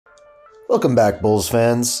Welcome back, Bulls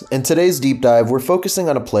fans. In today's deep dive, we're focusing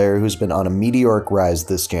on a player who's been on a meteoric rise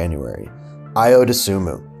this January, Ayo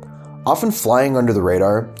Dosunmu. Often flying under the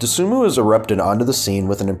radar, Dosunmu has erupted onto the scene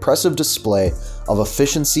with an impressive display of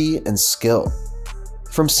efficiency and skill.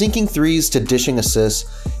 From sinking threes to dishing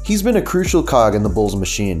assists, he's been a crucial cog in the Bulls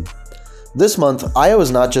machine. This month, Ayo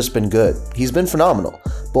has not just been good, he's been phenomenal,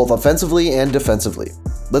 both offensively and defensively.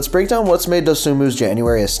 Let's break down what's made Dosunmu's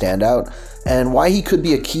January a standout, and why he could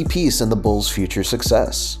be a key piece in the Bulls' future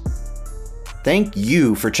success. Thank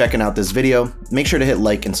you for checking out this video. Make sure to hit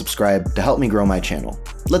like and subscribe to help me grow my channel.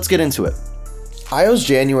 Let's get into it. Ayo's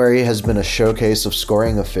January has been a showcase of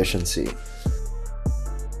scoring efficiency.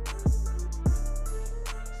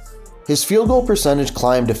 His field goal percentage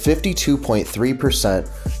climbed to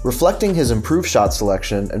 52.3%, reflecting his improved shot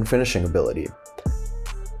selection and finishing ability.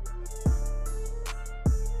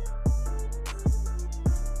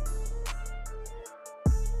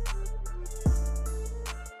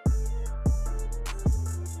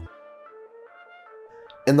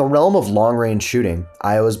 In the realm of long-range shooting,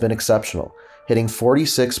 Ayo has been exceptional, hitting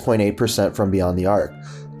 46.8% from beyond the arc,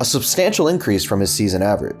 a substantial increase from his season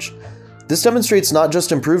average. This demonstrates not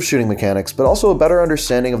just improved shooting mechanics, but also a better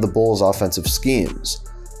understanding of the Bulls' offensive schemes.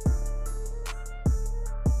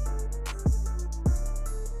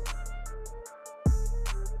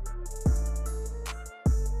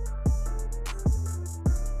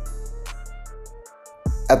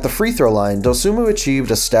 At the free throw line, Dosunmu achieved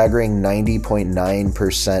a staggering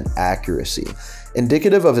 90.9% accuracy,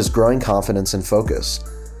 indicative of his growing confidence and focus.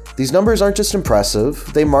 These numbers aren't just impressive,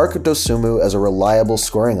 they mark Dosunmu as a reliable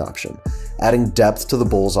scoring option, adding depth to the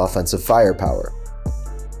Bulls' offensive firepower.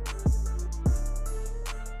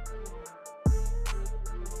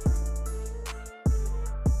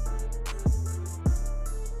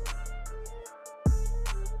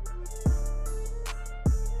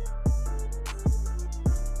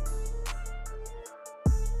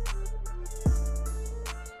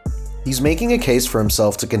 He's making a case for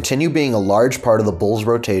himself to continue being a large part of the Bulls'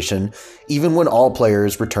 rotation, even when all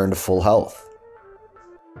players return to full health.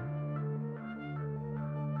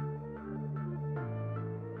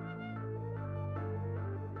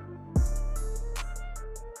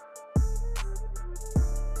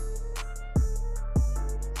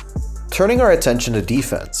 Turning our attention to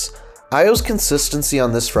defense, Ayo's consistency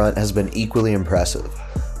on this front has been equally impressive.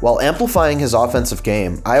 While amplifying his offensive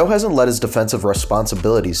game, Ayo hasn't let his defensive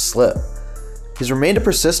responsibilities slip. He's remained a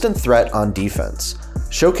persistent threat on defense,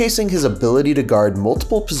 showcasing his ability to guard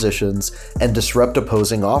multiple positions and disrupt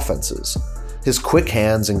opposing offenses. His quick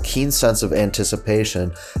hands and keen sense of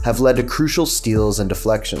anticipation have led to crucial steals and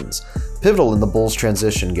deflections, pivotal in the Bulls'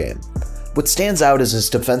 transition game. What stands out is his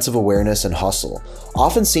defensive awareness and hustle,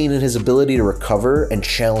 often seen in his ability to recover and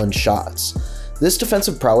challenge shots. This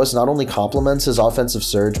defensive prowess not only complements his offensive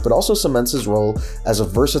surge, but also cements his role as a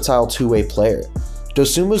versatile two-way player.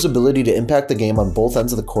 Dosunmu's ability to impact the game on both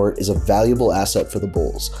ends of the court is a valuable asset for the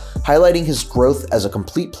Bulls, highlighting his growth as a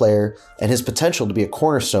complete player and his potential to be a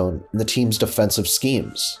cornerstone in the team's defensive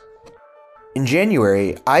schemes. In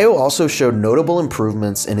January, Ayo also showed notable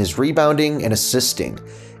improvements in his rebounding and assisting,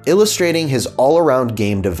 illustrating his all-around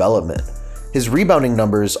game development. His rebounding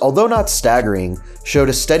numbers, although not staggering, showed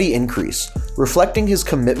a steady increase, reflecting his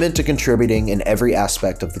commitment to contributing in every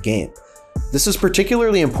aspect of the game. This is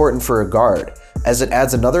particularly important for a guard, as it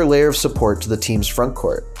adds another layer of support to the team's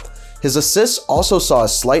frontcourt. His assists also saw a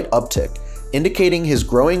slight uptick, indicating his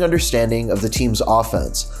growing understanding of the team's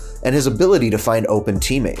offense and his ability to find open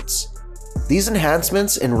teammates. These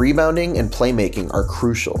enhancements in rebounding and playmaking are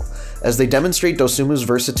crucial, as they demonstrate Dosunmu's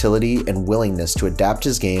versatility and willingness to adapt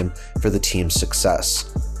his game for the team's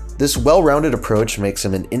success. This well-rounded approach makes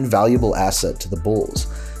him an invaluable asset to the Bulls,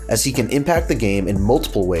 as he can impact the game in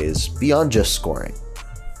multiple ways beyond just scoring.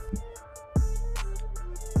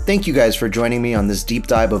 Thank you guys for joining me on this deep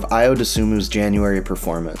dive of Ayo Dosunmu's January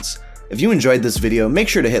performance. If you enjoyed this video, make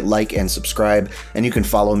sure to hit like and subscribe, and you can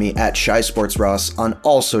follow me at ShySportsRoss on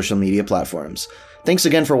all social media platforms. Thanks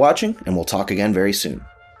again for watching, and we'll talk again very soon.